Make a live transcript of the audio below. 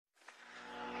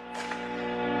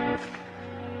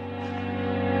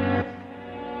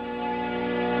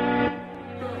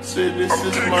Say this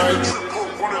is my trip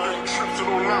on one of them trips that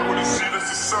don't like when they see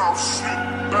this is South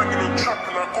Snoop. Banging and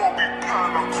trapping, I gotta be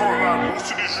pan, I can't lie, most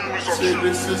of these rumors are Say true.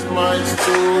 this is my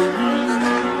story.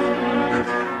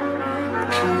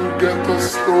 True get the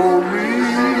story.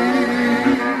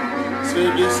 Say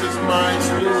this is my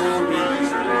story.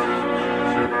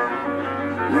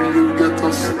 Real get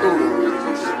the story.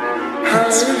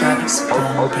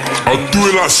 I do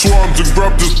it like swans and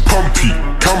grab this pumpy.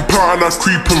 Camp out and I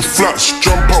creep in flats.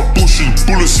 Jump out bushes,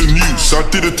 bullets and use. I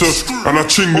did it to and I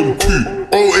chinged them too.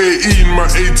 018, my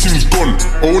 18's gone.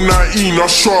 019, I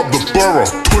shot up the borough.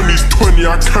 2020,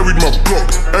 I carried my block.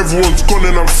 Everyone's gone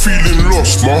and I'm feeling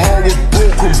lost. My heart was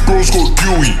broken, bros got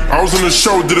gooey. I was in the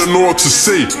shower, didn't know what to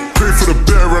say. Pray for the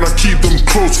better and I keep them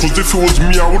close. Cause if it was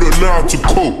me, I wouldn't know how to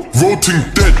cope. Voting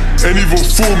dead, ain't even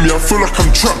for me. I feel like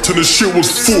I'm trapped and the shit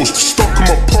was forced. Stuck in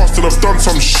my past and I've done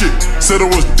some shit. Said I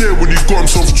was dead when he got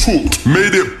himself choked.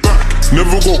 Made it back,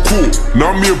 never got caught.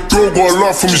 Now me and bro got a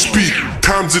laugh when we speak.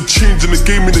 Times are changing, the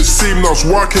game ain't the same now. It's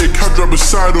why I can't catch right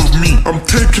beside of me. I'm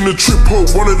taking a trip home,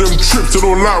 one of them trips they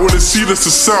don't like when they see that's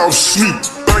the side of Snoop.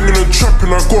 Banging and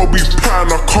trapping, I gotta be pan,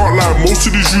 I can't lie, most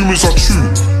of these rumors are true.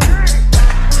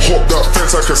 Hop that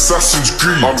fence like Assassin's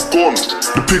Creed. I'm gone.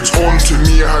 The pigs on to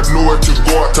me, I had nowhere to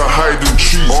go out to hide in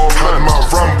trees. Had my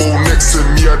Rambo next to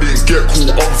me, I didn't get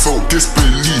caught up, felt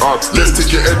disbelief. Let's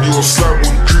take it Eddie or slime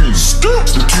with green.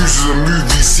 The twos is a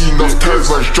movie, seen enough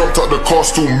times I jumped out the car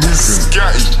still moving.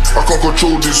 Scatty, I can't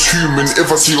control this human.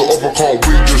 If I see it up, I can't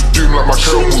wait, just doom like my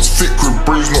carrot was thick with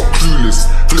brains not clueless.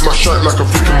 Flip my shite like a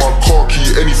flick in my car key.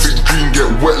 Anything green get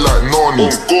wet like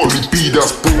Narnie. Only B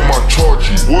that's brought my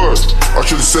chargy. Word, I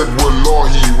should've said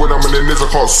wallahi. When I'm in the nez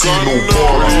I can't see no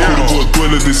bar. Could've got a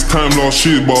dweller this time last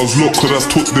year, but I was locked cause I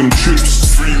took them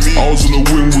trips. I was on a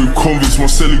wing with convicts, my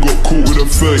celly got caught with a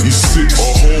 36.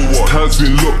 Tad's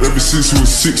been locked ever since he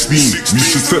was 16.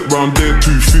 Used to step round there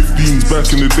 215s.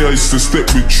 Back in the day I used to step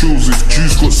with chills. If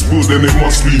juice got spilled then it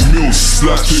must be mills.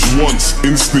 Slapped it once,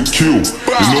 instant kill.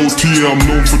 In OTA I'm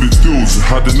known for the deals.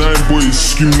 Had the 9 boys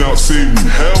screaming out save me.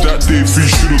 That day 3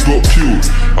 should've got killed.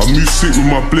 I moved sick with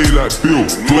my blade like Bill.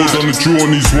 Blow down the drill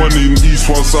on these one in East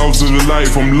whilst I was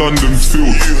alive from London field.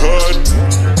 You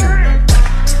heard?